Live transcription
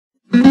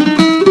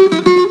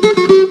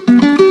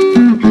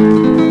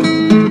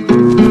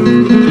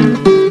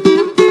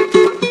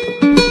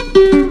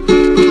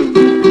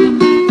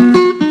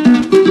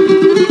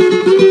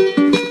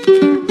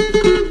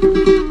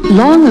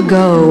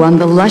ago, on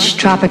the lush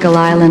tropical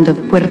island of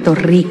Puerto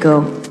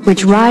Rico,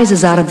 which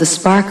rises out of the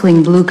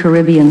sparkling blue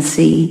Caribbean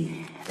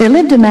Sea, there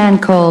lived a man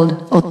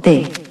called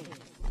Ote.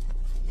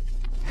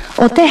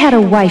 Ote had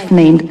a wife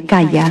named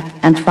Kaya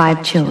and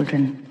 5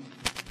 children.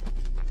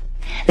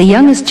 The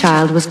youngest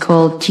child was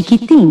called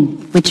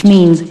Chiquitin, which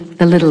means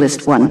the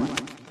littlest one.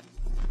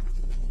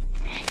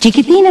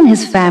 Chiquitin and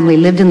his family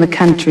lived in the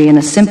country in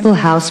a simple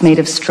house made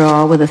of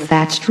straw with a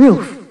thatched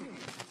roof.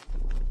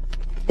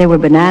 There were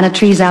banana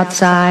trees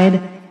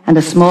outside and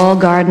a small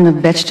garden of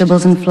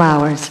vegetables and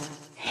flowers.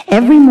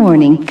 Every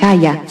morning,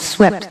 Kaya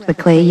swept the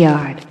clay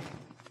yard.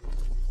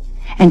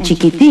 And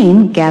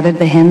Chiquitin gathered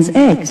the hens'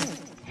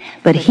 eggs.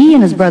 But he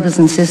and his brothers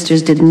and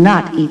sisters did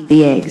not eat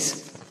the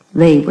eggs.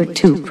 They were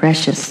too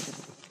precious.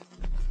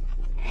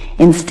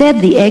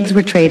 Instead, the eggs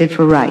were traded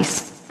for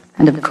rice.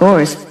 And of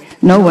course,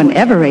 no one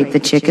ever ate the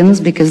chickens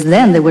because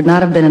then there would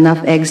not have been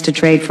enough eggs to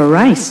trade for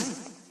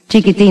rice.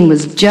 Chiquitin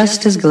was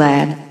just as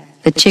glad.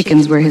 The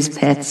chickens were his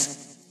pets.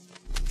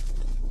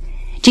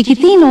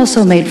 Chiquitin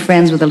also made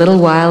friends with a little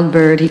wild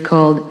bird he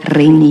called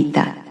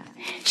Rita.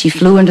 She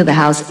flew into the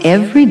house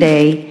every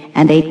day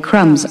and ate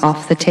crumbs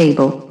off the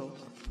table.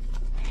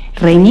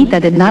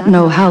 Rita did not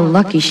know how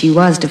lucky she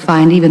was to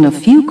find even a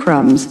few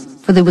crumbs,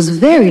 for there was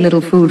very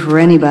little food for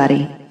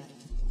anybody.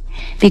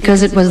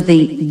 Because it was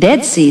the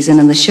dead season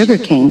in the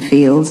sugarcane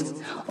fields,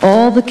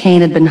 all the cane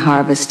had been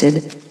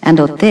harvested, and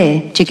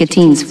Ote,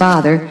 Chiquitin's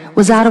father,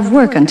 was out of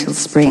work until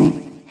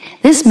spring.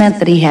 This meant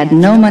that he had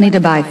no money to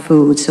buy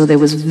food, so there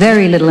was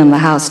very little in the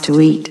house to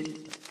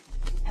eat.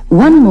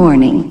 One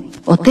morning,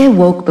 Ote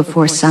woke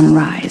before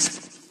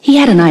sunrise. He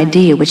had an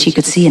idea which he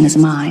could see in his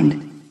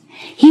mind.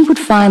 He would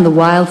find the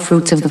wild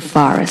fruits of the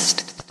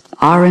forest,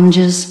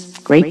 oranges,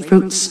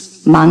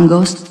 grapefruits,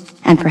 mangoes,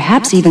 and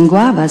perhaps even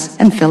guavas,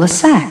 and fill a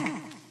sack.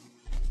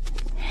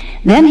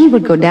 Then he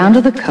would go down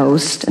to the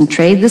coast and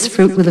trade this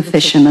fruit with a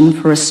fisherman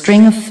for a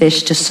string of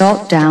fish to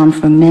salt down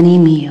for many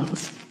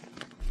meals.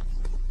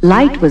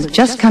 Light was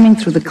just coming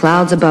through the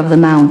clouds above the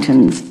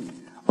mountains.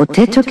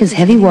 Ote took his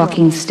heavy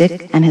walking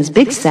stick and his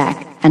big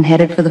sack and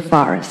headed for the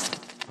forest.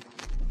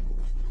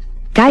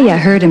 Kaya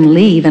heard him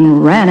leave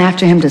and ran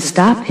after him to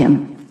stop him.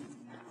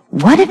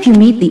 "What if you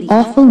meet the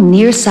awful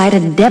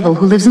nearsighted devil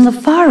who lives in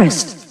the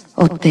forest?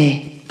 Ote,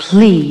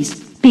 please,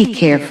 be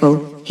careful.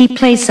 He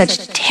plays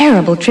such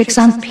terrible tricks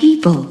on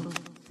people."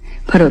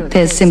 But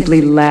Ote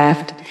simply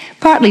laughed,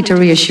 partly to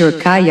reassure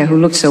Kaya,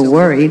 who looked so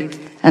worried,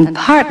 and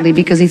partly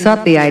because he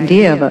thought the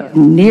idea of a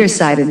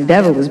nearsighted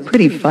devil was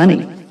pretty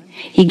funny.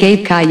 He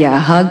gave Kaya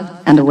a hug,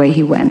 and away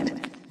he went.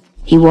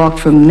 He walked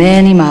for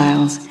many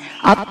miles,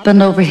 up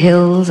and over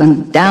hills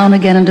and down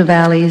again into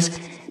valleys,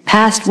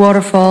 past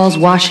waterfalls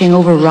washing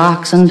over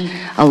rocks and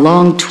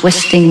along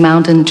twisting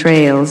mountain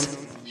trails.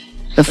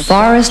 The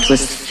forest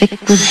was thick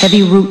with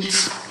heavy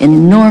roots,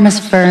 enormous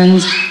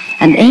ferns,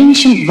 and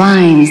ancient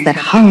vines that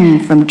hung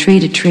from tree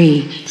to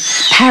tree.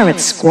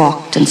 Parrots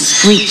squawked and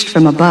screeched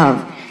from above,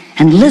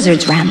 and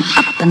lizards ran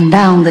up and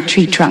down the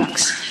tree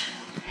trunks.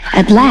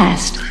 At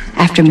last,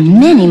 after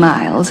many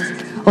miles,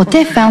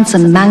 Ote found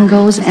some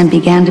mangoes and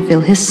began to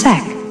fill his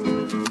sack.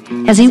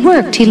 As he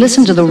worked, he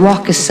listened to the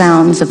raucous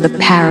sounds of the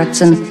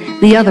parrots and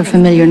the other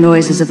familiar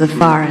noises of the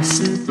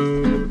forest.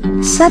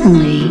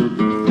 Suddenly,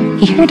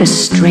 he heard a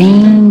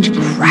strange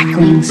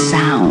crackling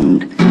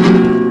sound.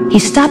 He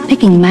stopped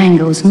picking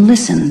mangoes and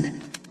listened.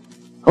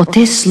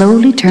 Ote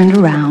slowly turned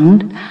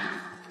around,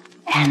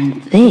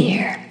 and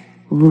there,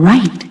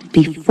 right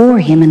before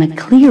him in a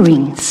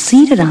clearing,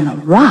 seated on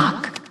a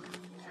rock,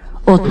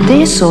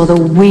 Ote saw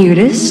the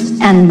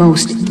weirdest and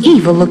most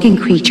evil-looking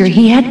creature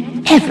he had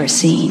ever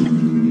seen.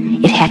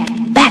 It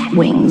had bat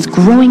wings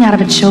growing out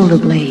of its shoulder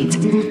blades,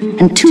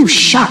 and 2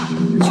 sharp,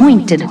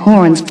 pointed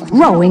horns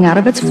growing out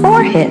of its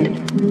forehead.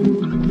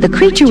 The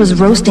creature was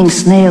roasting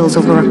snails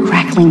over a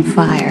crackling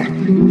fire.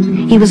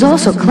 He was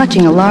also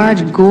clutching a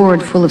large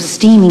gourd full of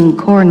steaming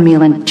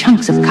cornmeal and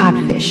chunks of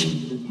codfish.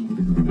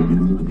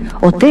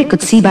 Ote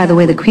could see by the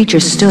way the creature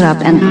stood up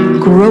and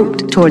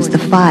groped towards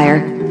the fire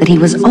that he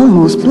was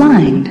almost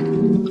blind.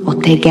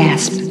 Ote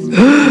gasped,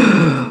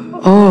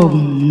 "Oh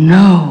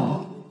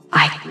no,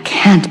 I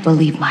can't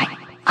believe my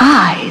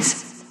eyes.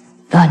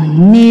 The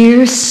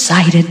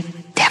nearsighted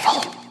devil."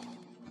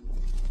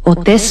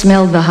 Ote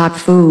smelled the hot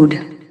food.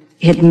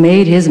 It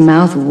made his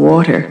mouth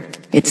water.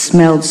 It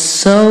smelled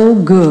so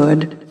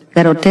good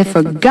that Ote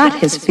forgot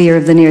his fear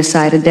of the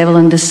nearsighted devil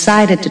and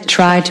decided to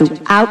try to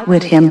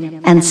outwit him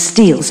and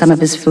steal some of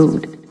his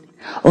food.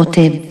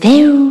 Ote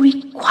very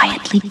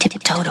quietly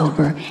tiptoed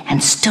over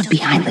and stood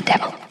behind the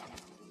devil.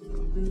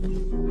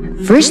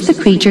 First,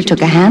 the creature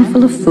took a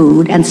handful of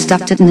food and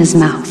stuffed it in his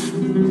mouth.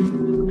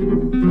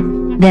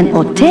 Then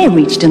Ote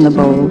reached in the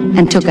bowl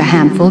and took a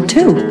handful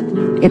too.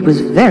 It was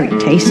very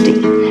tasty,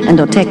 and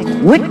Ote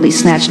quickly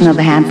snatched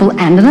another handful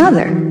and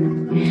another.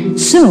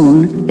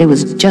 Soon, there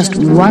was just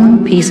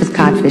 1 piece of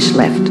codfish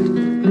left.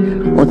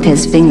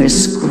 Ote's fingers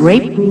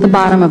scraped the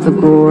bottom of the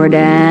gourd,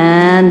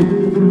 and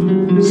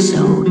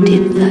so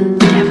did the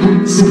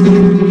devil's.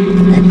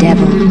 The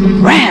devil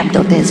grabbed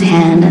Ote's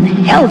hand and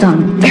held on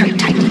very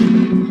tightly.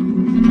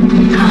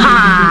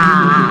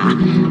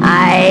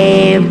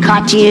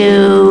 caught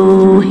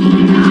you," he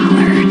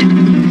hollered.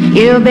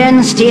 "You've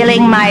been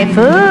stealing my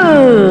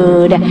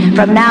food.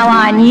 From now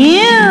on,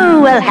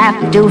 you will have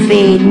to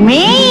feed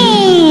me."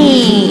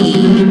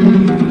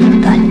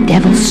 The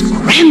devil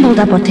scrambled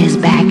up Ote's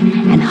back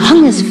and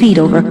hung his feet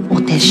over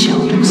Ote's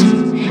shoulders.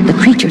 The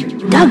creature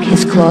dug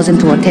his claws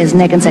into Ote's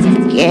neck and said,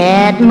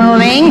 "Get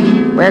moving.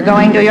 We're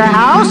going to your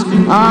house.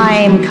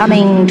 I'm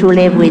coming to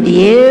live with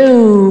you."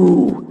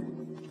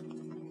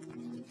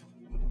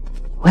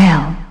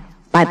 Well,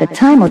 by the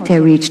time Ote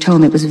reached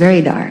home, it was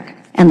very dark,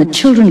 and the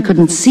children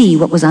couldn't see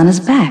what was on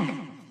his back.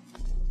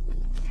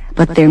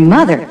 But their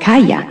mother,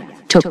 Kaya,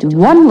 took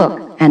one look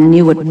and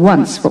knew at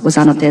once what was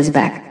on Ote's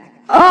back.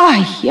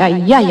 "Ay, ay,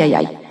 ay, ay,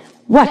 ay.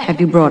 What have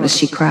you brought us?"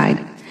 she cried.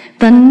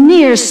 "The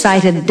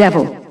nearsighted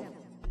devil."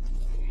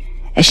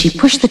 As she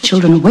pushed the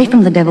children away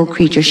from the devil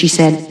creature, she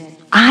said,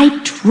 "I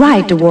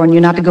tried to warn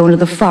you not to go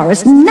into the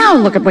forest. Now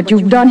look at what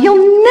you've done.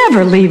 He'll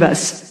never leave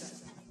us."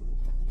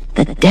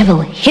 The devil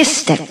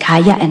hissed at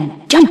Kaya and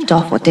jumped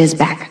off Ote's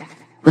back.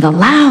 With a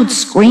loud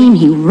scream,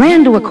 he ran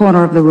to a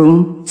corner of the room,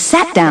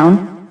 sat down,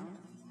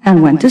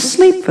 and went to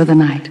sleep for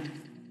the night.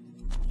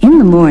 In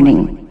the morning,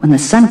 when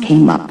the sun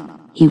came up,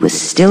 he was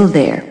still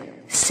there,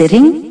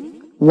 sitting,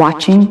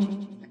 watching,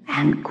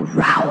 and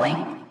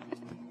growling.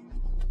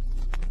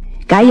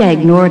 Kaya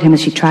ignored him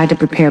as she tried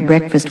to prepare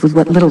breakfast with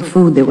what little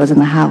food there was in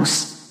the house.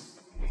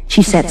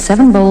 She set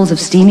 7 bowls of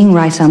steaming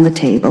rice on the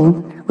table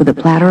with a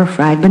platter of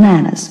fried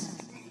bananas.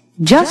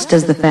 Just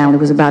as the family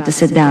was about to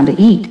sit down to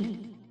eat,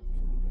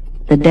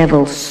 the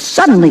devil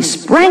suddenly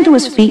sprang to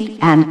his feet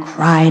and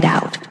cried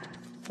out,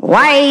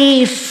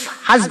 "Wife,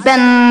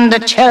 husband,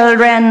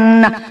 children,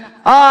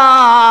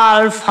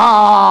 all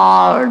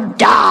fall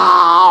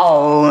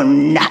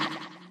down."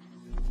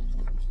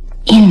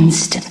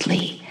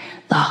 Instantly,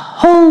 the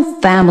whole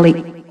family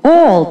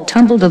all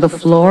tumbled to the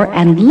floor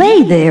and lay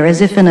there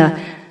as if in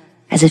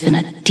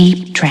a deep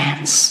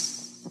trance.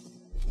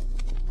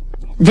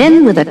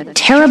 Then, with a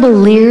terrible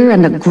leer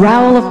and a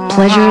growl of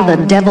pleasure,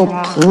 the devil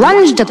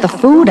plunged at the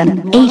food and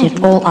ate it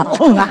all up.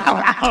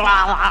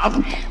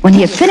 When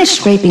he had finished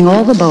scraping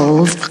all the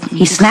bowls,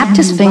 he snapped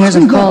his fingers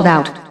and called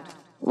out,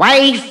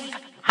 "Wife,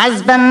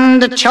 husband,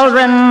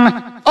 children,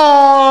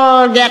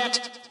 all get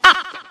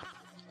up."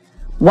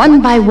 One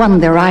by one,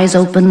 their eyes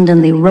opened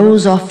and they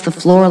rose off the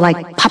floor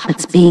like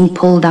puppets being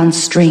pulled on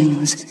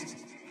strings.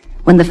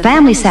 When the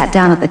family sat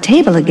down at the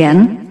table again,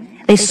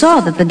 they saw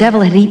that the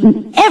devil had eaten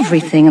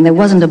everything and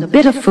there wasn't a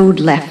bit of food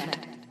left.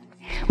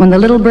 When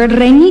the little bird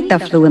Reinita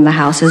flew in the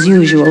house as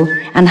usual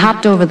and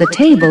hopped over the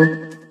table,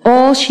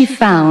 all she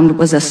found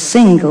was a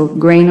single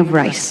grain of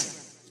rice.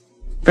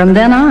 From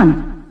then on,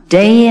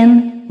 day in,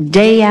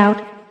 day out,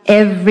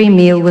 every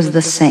meal was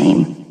the same.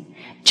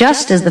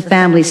 Just as the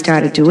family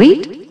started to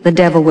eat, the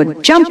devil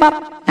would jump up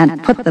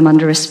and put them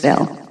under a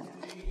spell.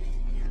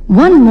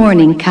 One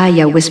morning,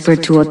 Kaya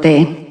whispered to Ote,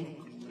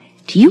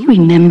 "Do you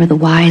remember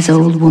the wise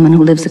old woman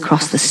who lives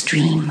across the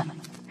stream?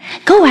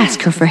 Go ask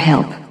her for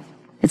help.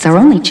 It's our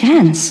only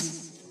chance."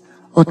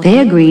 Ote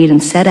agreed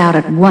and set out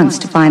at once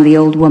to find the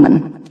old woman.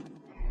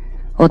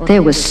 Ote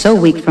was so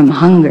weak from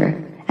hunger,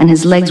 and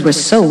his legs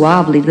were so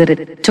wobbly that it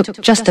took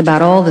just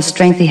about all the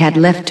strength he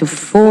had left to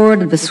ford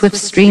the swift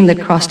stream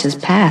that crossed his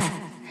path.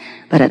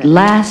 But at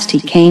last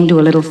he came to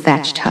a little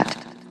thatched hut.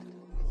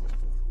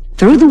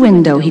 Through the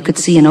window he could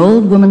see an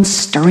old woman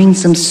stirring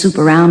some soup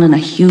around in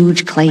a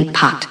huge clay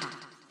pot.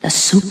 The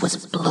soup was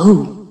blue.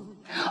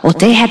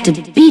 Ote had to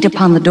beat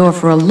upon the door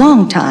for a long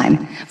time,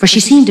 for she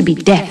seemed to be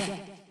deaf.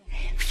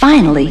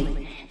 Finally,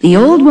 the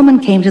old woman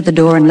came to the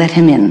door and let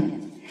him in.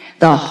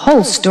 The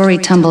whole story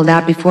tumbled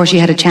out before she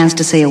had a chance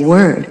to say a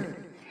word.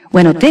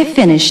 When Ote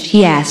finished,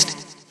 he asked,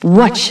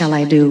 "What shall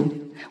I do?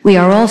 We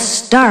are all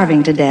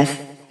starving to death.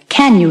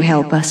 Can you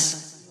help us?"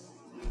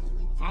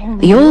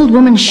 The old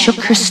woman shook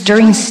her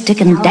stirring stick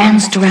and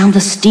danced around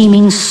the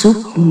steaming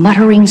soup,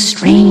 muttering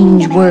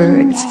strange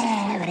words.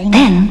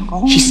 Then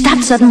she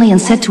stopped suddenly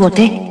and said to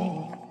Ote,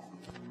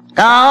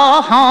 "Go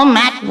home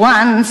at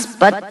once,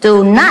 but do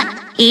not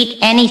eat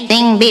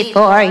anything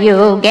before you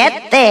get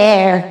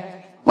there.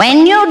 When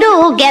you do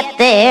get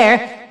there,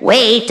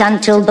 wait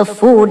until the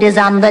food is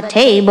on the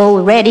table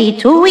ready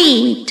to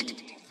eat.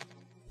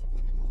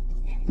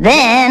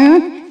 Then,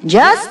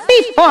 just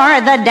before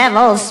the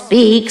devil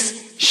speaks,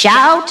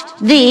 shout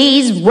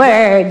these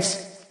words,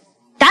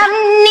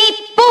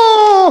 'Tamni-pu,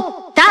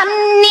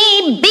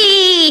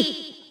 Tamni-bi.'"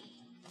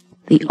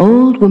 The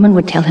old woman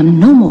would tell him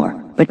no more,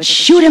 but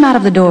shoot him out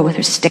of the door with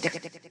her stick.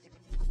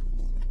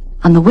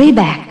 On the way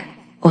back,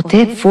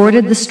 Ote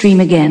forded the stream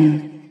again.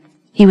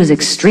 He was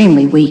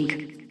extremely weak,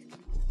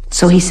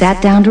 so he sat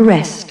down to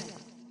rest.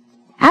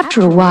 After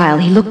a while,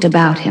 he looked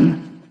about him.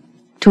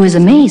 To his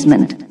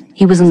amazement,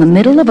 he was in the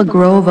middle of a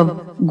grove of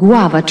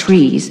guava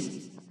trees.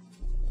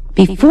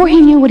 Before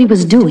he knew what he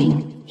was doing,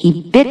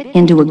 he bit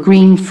into a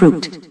green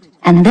fruit,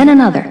 and then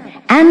another,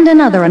 and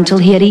another, until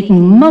he had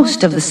eaten most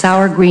of the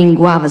sour green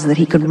guavas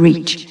that he could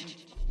reach.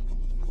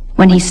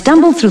 When he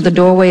stumbled through the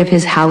doorway of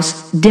his house,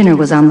 dinner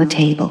was on the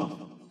table.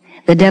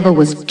 The devil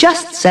was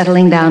just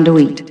settling down to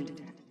eat.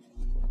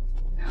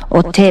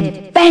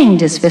 Ote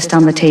banged his fist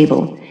on the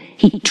table.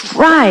 He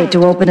tried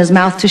to open his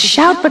mouth to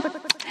shout, but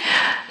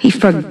he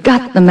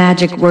forgot the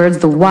magic words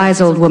the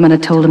wise old woman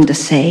had told him to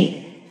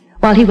say.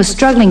 While he was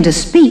struggling to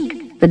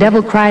speak, the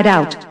devil cried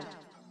out,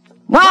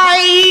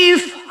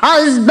 "Wife,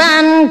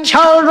 husband,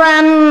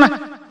 children,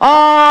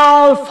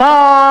 all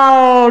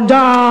fall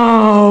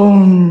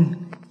down."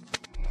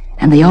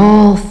 And they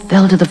all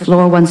fell to the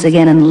floor once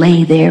again and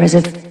lay there as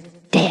if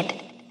dead.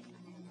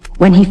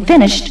 When he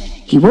finished,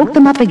 he woke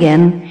them up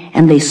again,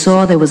 and they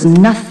saw there was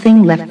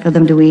nothing left for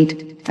them to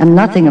eat, and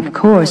nothing, of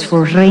course,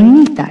 for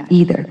Reinita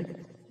either.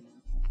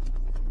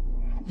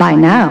 By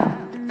now,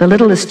 the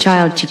littlest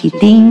child,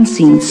 Chiquitin,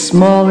 seemed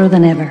smaller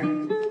than ever.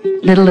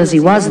 Little as he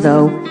was,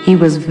 though, he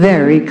was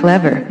very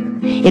clever.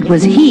 It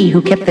was he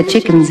who kept the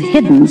chickens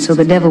hidden so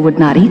the devil would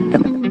not eat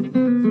them.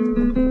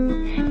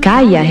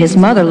 Kaya, his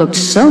mother, looked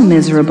so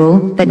miserable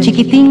that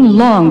Chiquitin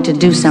longed to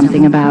do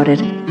something about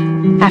it.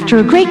 After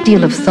a great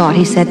deal of thought,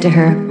 he said to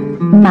her,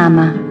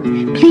 "Mama,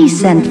 please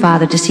send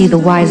Father to see the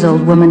wise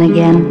old woman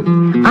again.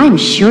 I'm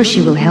sure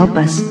she will help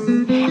us.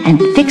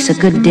 And fix a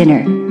good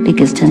dinner,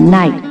 because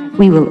tonight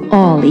we will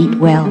all eat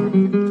well."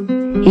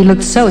 He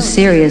looked so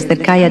serious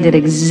that Kaya did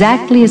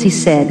exactly as he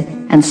said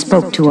and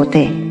spoke to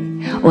Ote.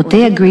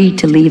 Ote agreed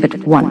to leave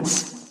at once.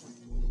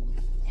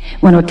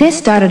 When Ote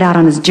started out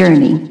on his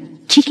journey,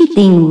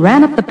 Chiquitin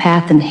ran up the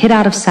path and hid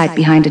out of sight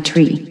behind a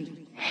tree.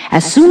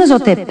 As soon as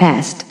Ote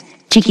passed,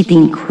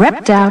 Chiquitin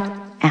crept out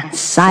and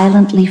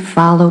silently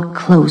followed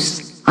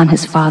close on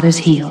his father's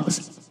heels.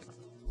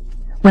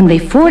 When they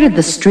forded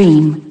the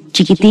stream,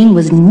 Chiquitin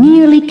was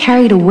nearly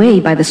carried away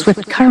by the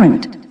swift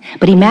current,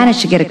 but he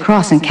managed to get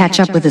across and catch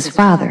up with his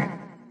father.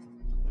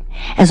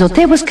 As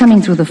Ote was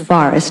coming through the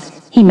forest,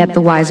 he met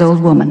the wise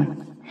old woman.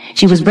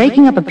 She was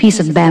breaking up a piece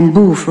of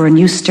bamboo for a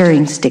new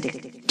stirring stick.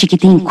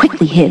 Chiquitin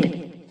quickly hid.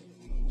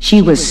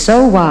 She was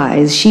so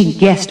wise, she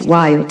guessed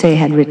why Ote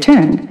had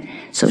returned,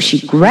 so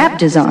she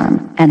grabbed his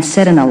arm and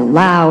said in a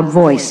loud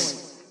voice,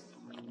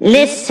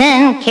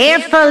 "Listen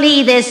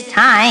carefully this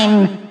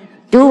time.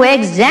 Do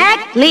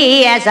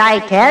exactly as I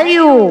tell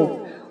you.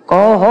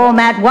 Go home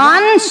at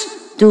once.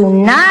 Do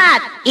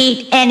not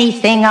eat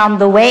anything on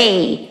the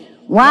way.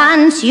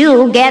 Once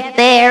you get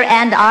there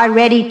and are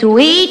ready to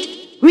eat,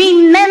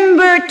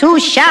 remember to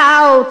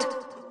shout,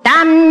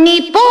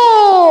 'Tamni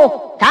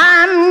Po!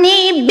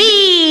 Tamni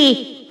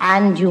Bi!'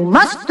 And you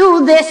must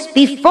do this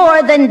before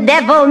the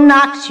devil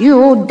knocks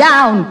you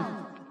down."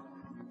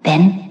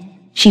 Then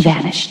she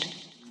vanished.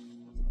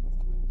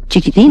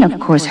 Chiquitin, of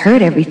course,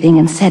 heard everything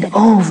and said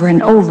over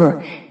and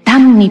over,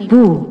 "Tamni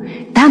Po!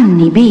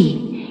 Tamni Bi!"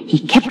 He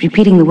kept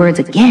repeating the words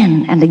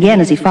again and again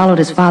as he followed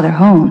his father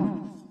home.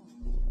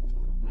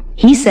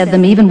 He said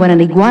them even when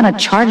an iguana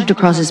charged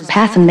across his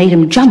path and made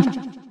him jump.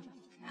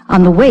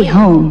 On the way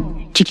home,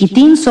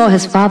 Chiquitin saw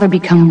his father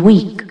become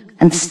weak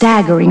and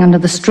staggering under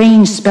the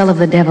strange spell of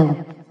the devil.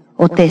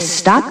 Ote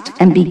stopped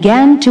and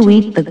began to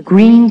eat the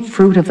green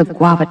fruit of the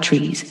guava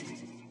trees.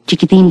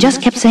 Chiquitin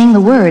just kept saying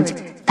the words,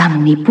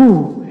 "Tamni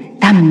Po!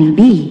 Tamni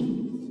Bi!"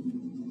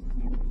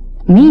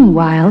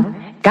 Meanwhile,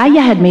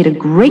 Kaya had made a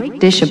great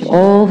dish of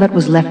all that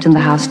was left in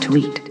the house to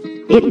eat.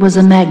 It was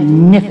a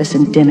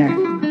magnificent dinner,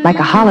 like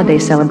a holiday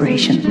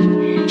celebration.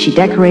 She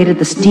decorated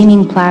the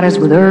steaming platters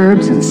with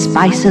herbs and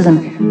spices and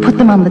put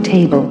them on the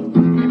table.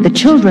 The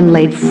children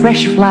laid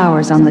fresh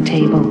flowers on the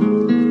table.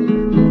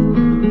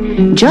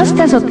 Just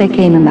as Ote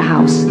came in the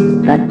house,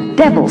 the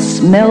devil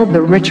smelled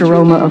the rich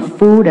aroma of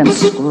food and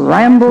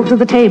scrambled to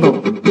the table.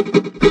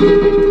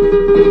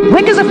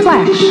 Quick as a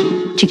flash,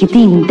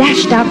 Chiquitin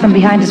dashed out from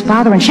behind his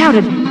father and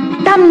shouted,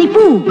 "Tamni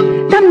Po!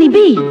 Tamni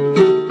Bi!"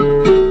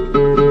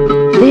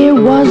 There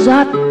was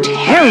a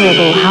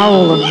terrible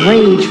howl of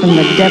rage from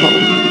the devil,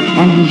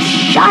 and he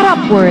shot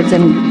upwards,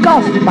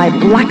 engulfed by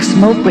black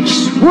smoke which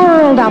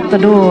swirled out the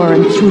door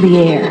and through the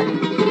air.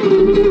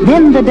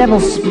 Then the devil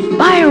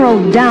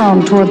spiraled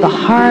down toward the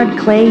hard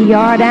clay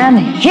yard and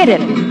hit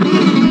it.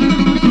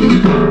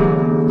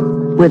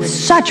 With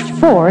such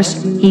force,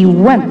 he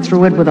went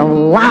through it with a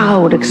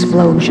loud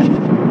explosion.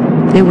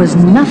 There was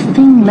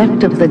nothing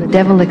left of the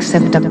devil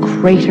except a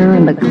crater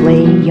in the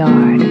clay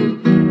yard.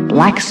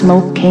 Black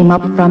smoke came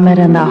up from it,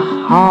 and a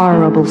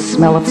horrible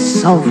smell of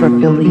sulfur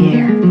filled the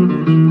air.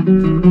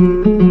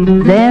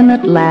 Then,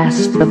 at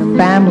last, the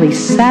family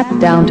sat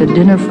down to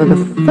dinner for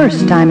the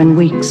first time in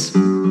weeks.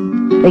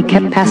 They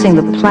kept passing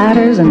the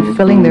platters and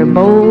filling their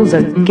bowls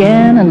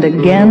again and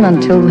again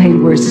until they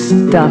were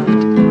stuffed.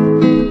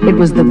 It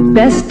was the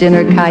best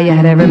dinner Kaya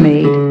had ever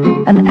made,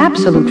 an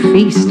absolute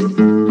feast,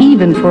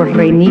 even for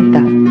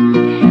Reinita.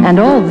 And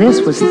all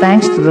this was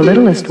thanks to the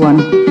littlest one,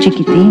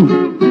 Chiquitin,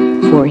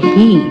 for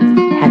he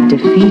had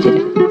defeated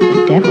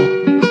the devil.